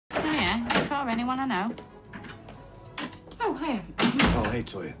or anyone I know. Oh, hiya. Oh, hey,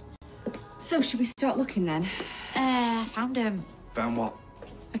 Toyah. So, should we start looking then? I found him. Found what?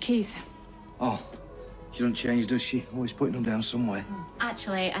 My keys. Oh, she doesn't change, does she? Always putting them down somewhere.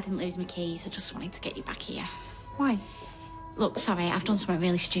 Actually, I didn't lose my keys. I just wanted to get you back here. Why? Look, sorry, I've done something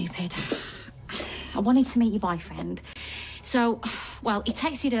really stupid. I wanted to meet your boyfriend. So, well, he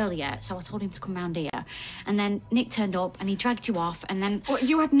texted earlier, so I told him to come round here. And then Nick turned up and he dragged you off and then... Well,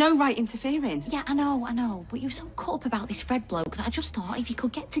 you had no right interfering. Yeah, I know. But you were so caught up about this Fred bloke that I just thought if you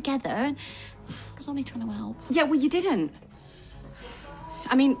could get together... I was only trying to help. Yeah, well, you didn't.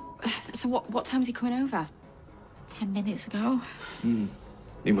 I mean, so what time's he coming over? 10 minutes ago.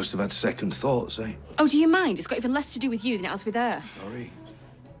 He must have had second thoughts, eh? Oh, do you mind? It's got even less to do with you than it has with her. Sorry.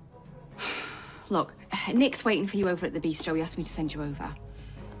 Look, Nick's waiting for you over at the bistro. He asked me to send you over.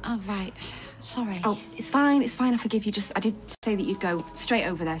 Oh, right. Sorry. Oh, it's fine. I forgive you. I did say that you'd go straight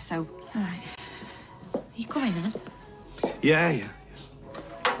over there, so... All right. Are you coming then? Yeah.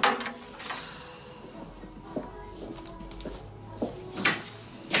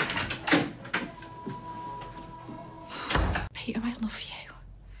 Peter, I love you.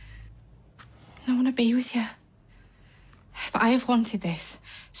 I want to be with you. But I have wanted this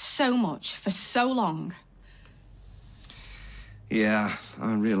so much for so long. Yeah,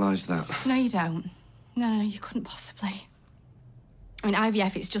 I realise that. No, you don't. No, you couldn't possibly. I mean,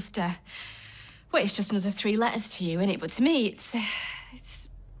 IVF, it's just, well, it's just another 3 letters to you, innit? But to me, it's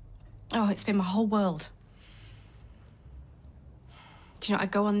been my whole world. Do you know, I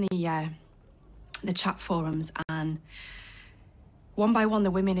go on the chat forums and one by one,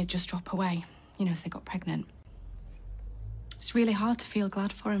 the women would just drop away, you know, as they got pregnant. It's really hard to feel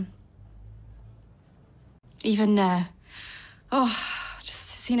glad for him. Even, just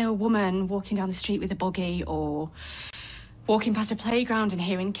seeing a woman walking down the street with a buggy or walking past a playground and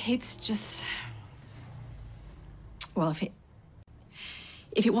hearing kids just... Well, if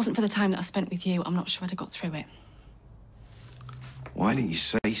it wasn't for the time that I spent with you, I'm not sure I'd have got through it. Why didn't you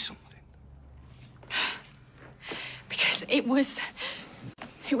say something? Because it was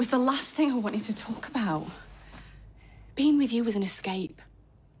the last thing I wanted to talk about. Being with you was an escape.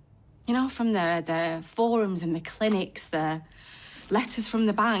 You know, from the forums and the clinics, the letters from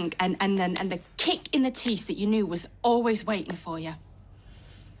the bank, and the kick in the teeth that you knew was always waiting for you.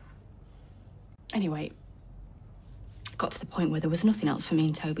 Anyway, it got to the point where there was nothing else for me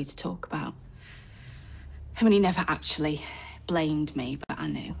and Toby to talk about. I mean, he never actually blamed me, but I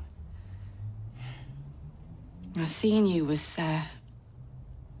knew. Now, seeing you was,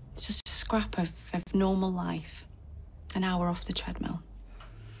 it's just a scrap of normal life. An hour off the treadmill.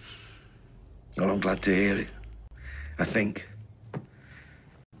 Well, I'm glad to hear it. I think.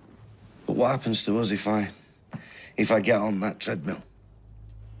 But what happens to us if I get on that treadmill?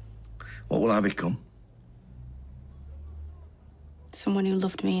 What will I become? Someone who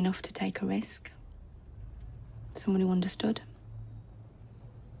loved me enough to take a risk. Someone who understood.